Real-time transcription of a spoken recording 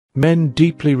Men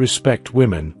deeply respect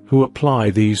women who apply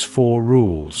these 4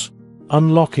 rules.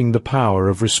 Unlocking the power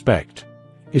of respect.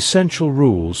 Essential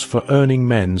rules for earning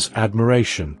men's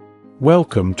admiration.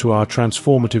 Welcome to our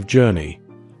transformative journey,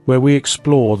 where we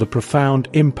explore the profound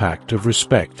impact of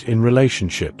respect in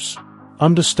relationships.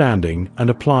 Understanding and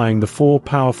applying the 4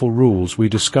 powerful rules we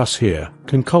discuss here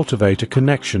can cultivate a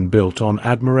connection built on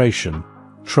admiration,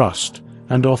 trust,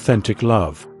 and authentic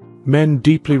love. Men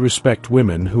deeply respect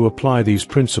women who apply these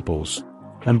principles,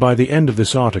 and by the end of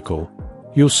this article,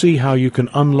 you'll see how you can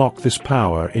unlock this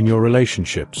power in your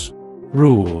relationships.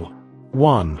 Rule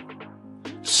 1.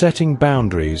 Setting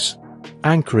boundaries.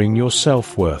 Anchoring your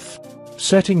self-worth.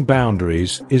 Setting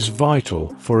boundaries is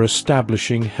vital for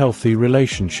establishing healthy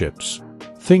relationships.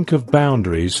 Think of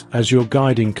boundaries as your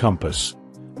guiding compass,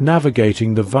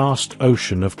 navigating the vast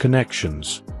ocean of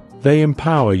connections. They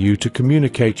empower you to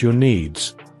communicate your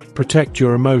needs, protect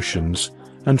your emotions,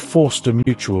 and foster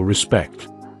mutual respect.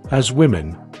 As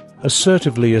women,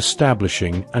 assertively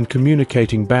establishing and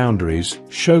communicating boundaries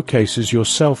showcases your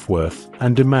self-worth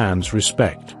and demands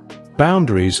respect.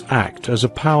 Boundaries act as a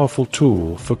powerful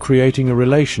tool for creating a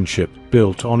relationship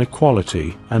built on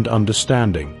equality and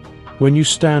understanding. When you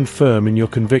stand firm in your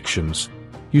convictions,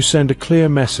 you send a clear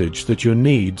message that your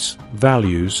needs,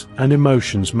 values, and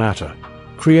emotions matter.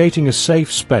 Creating a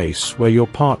safe space where your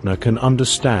partner can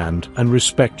understand and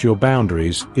respect your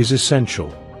boundaries is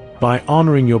essential. By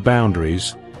honoring your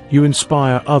boundaries, you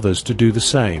inspire others to do the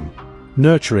same,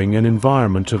 nurturing an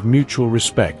environment of mutual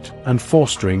respect and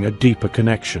fostering a deeper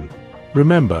connection.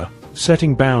 Remember,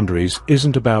 setting boundaries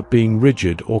isn't about being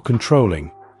rigid or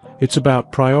controlling. It's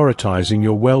about prioritizing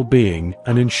your well-being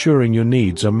and ensuring your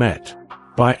needs are met.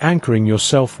 By anchoring your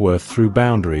self-worth through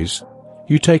boundaries,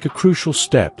 you take a crucial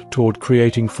step toward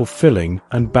creating fulfilling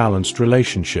and balanced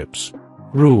relationships.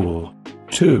 Rule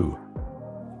 2.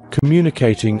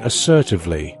 Communicating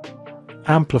assertively.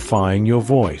 Amplifying your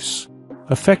voice.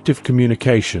 Effective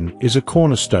communication is a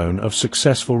cornerstone of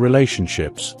successful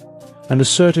relationships, and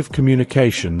assertive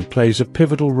communication plays a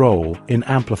pivotal role in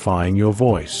amplifying your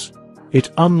voice.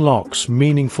 It unlocks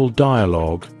meaningful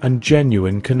dialogue and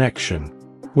genuine connection.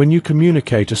 When you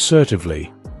communicate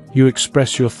assertively, you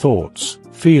express your thoughts,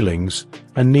 feelings,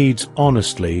 and needs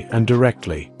honestly and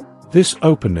directly. This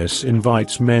openness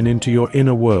invites men into your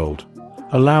inner world,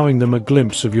 allowing them a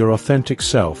glimpse of your authentic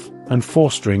self and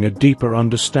fostering a deeper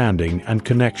understanding and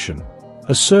connection.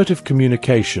 Assertive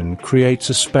communication creates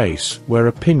a space where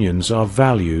opinions are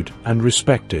valued and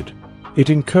respected. It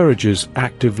encourages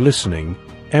active listening,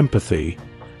 empathy,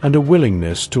 and a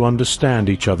willingness to understand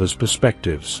each other's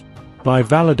perspectives. By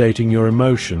validating your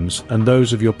emotions and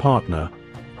those of your partner,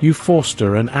 you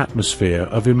foster an atmosphere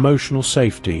of emotional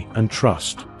safety and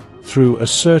trust. Through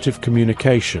assertive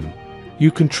communication,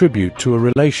 you contribute to a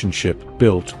relationship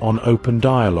built on open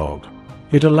dialogue.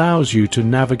 It allows you to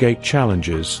navigate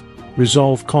challenges,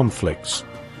 resolve conflicts,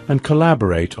 and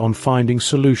collaborate on finding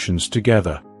solutions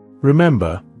together.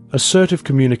 Remember, assertive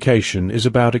communication is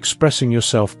about expressing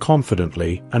yourself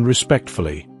confidently and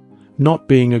respectfully, not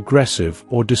being aggressive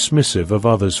or dismissive of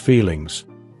others' feelings.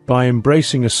 By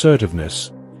embracing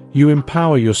assertiveness, you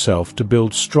empower yourself to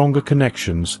build stronger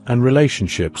connections and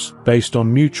relationships based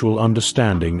on mutual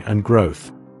understanding and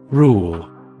growth. Rule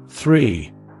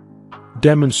 3.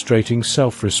 Demonstrating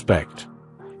self-respect.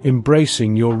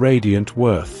 Embracing your radiant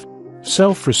worth.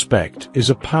 Self-respect is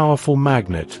a powerful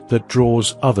magnet that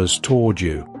draws others toward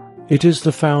you. It is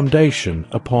the foundation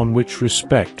upon which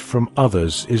respect from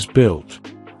others is built.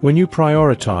 When you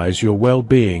prioritize your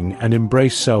well-being and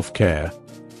embrace self-care,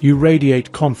 you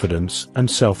radiate confidence and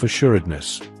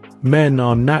self-assuredness. Men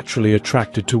are naturally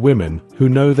attracted to women who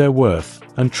know their worth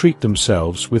and treat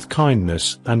themselves with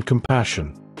kindness and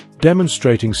compassion.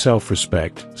 Demonstrating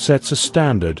self-respect sets a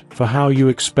standard for how you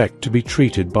expect to be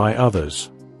treated by others.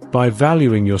 By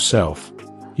valuing yourself,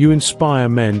 you inspire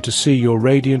men to see your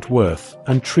radiant worth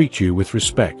and treat you with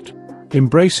respect.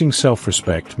 Embracing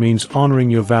self-respect means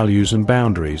honoring your values and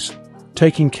boundaries,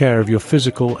 taking care of your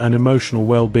physical and emotional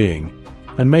well-being,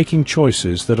 and making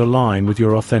choices that align with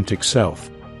your authentic self.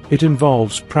 It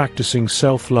involves practicing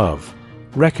self-love,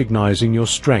 recognizing your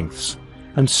strengths,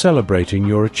 and celebrating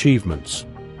your achievements.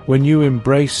 When you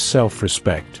embrace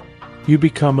self-respect, you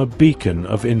become a beacon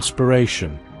of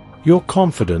inspiration. Your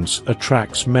confidence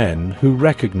attracts men who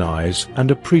recognize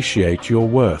and appreciate your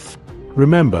worth.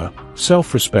 Remember,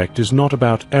 self-respect is not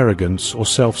about arrogance or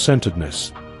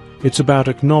self-centeredness. It's about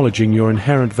acknowledging your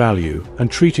inherent value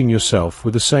and treating yourself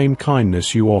with the same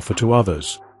kindness you offer to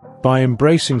others. By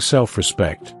embracing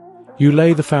self-respect, you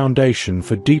lay the foundation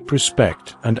for deep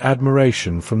respect and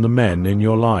admiration from the men in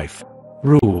your life.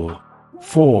 Rule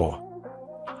 4.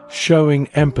 Showing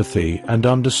empathy and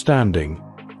understanding,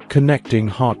 connecting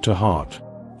heart to heart.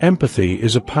 Empathy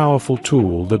is a powerful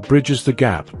tool that bridges the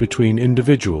gap between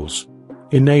individuals,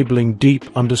 enabling deep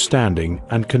understanding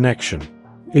and connection.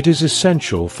 It is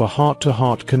essential for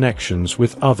heart-to-heart connections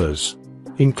with others,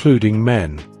 including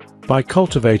men. By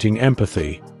cultivating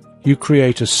empathy, you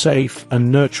create a safe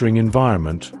and nurturing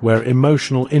environment where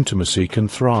emotional intimacy can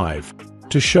thrive.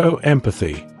 To show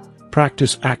empathy,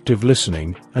 practice active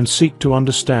listening and seek to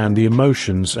understand the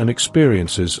emotions and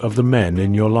experiences of the men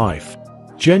in your life.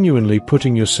 Genuinely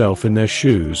putting yourself in their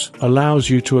shoes allows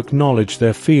you to acknowledge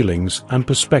their feelings and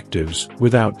perspectives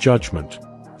without judgment.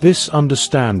 This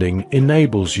understanding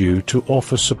enables you to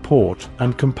offer support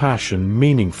and compassion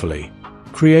meaningfully.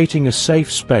 Creating a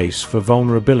safe space for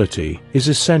vulnerability is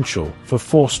essential for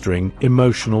fostering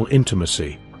emotional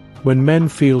intimacy. When men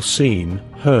feel seen,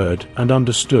 heard, and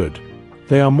understood,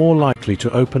 they are more likely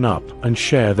to open up and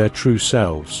share their true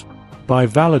selves. By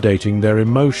validating their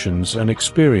emotions and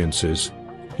experiences,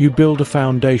 you build a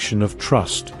foundation of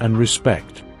trust and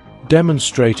respect.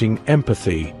 Demonstrating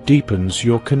empathy deepens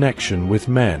your connection with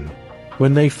men.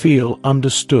 When they feel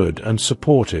understood and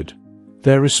supported,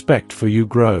 their respect for you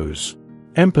grows.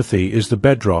 Empathy is the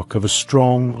bedrock of a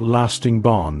strong, lasting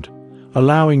bond,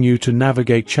 allowing you to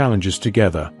navigate challenges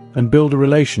together and build a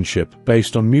relationship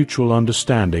based on mutual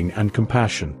understanding and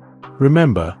compassion.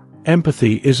 Remember,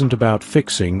 empathy isn't about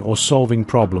fixing or solving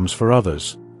problems for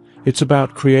others. It's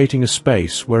about creating a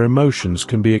space where emotions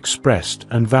can be expressed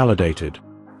and validated.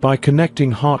 By connecting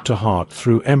heart to heart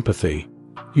through empathy,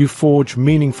 you forge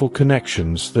meaningful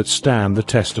connections that stand the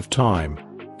test of time.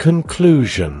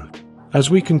 Conclusion. As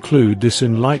we conclude this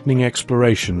enlightening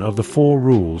exploration of the 4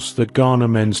 rules that garner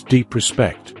men's deep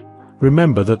respect,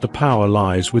 remember that the power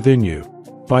lies within you.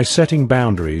 By setting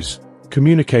boundaries,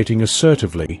 communicating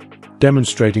assertively,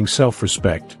 demonstrating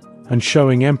self-respect, and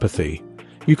showing empathy,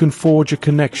 you can forge a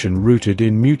connection rooted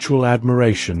in mutual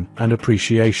admiration and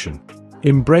appreciation.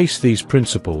 Embrace these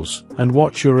principles and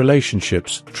watch your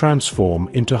relationships transform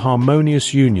into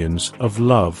harmonious unions of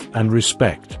love and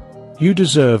respect. You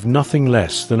deserve nothing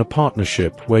less than a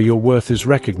partnership where your worth is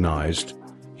recognized,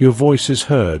 your voice is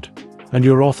heard, and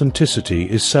your authenticity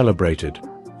is celebrated.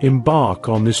 Embark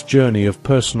on this journey of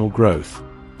personal growth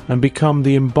and become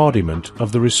the embodiment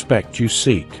of the respect you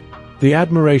seek. The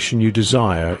admiration you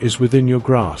desire is within your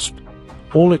grasp.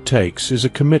 All it takes is a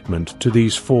commitment to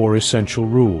these 4 essential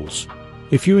rules.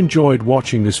 If you enjoyed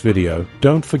watching this video,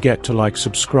 don't forget to like,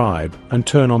 subscribe, and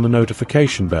turn on the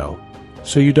notification bell,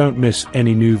 so you don't miss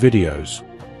any new videos.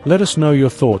 Let us know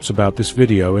your thoughts about this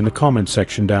video in the comment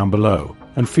section down below,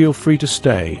 and feel free to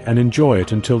stay and enjoy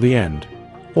it until the end.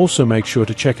 Also make sure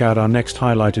to check out our next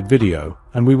highlighted video,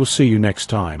 and we will see you next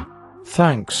time.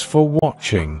 Thanks for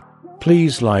watching.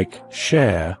 Please like,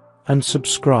 share, and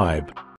subscribe.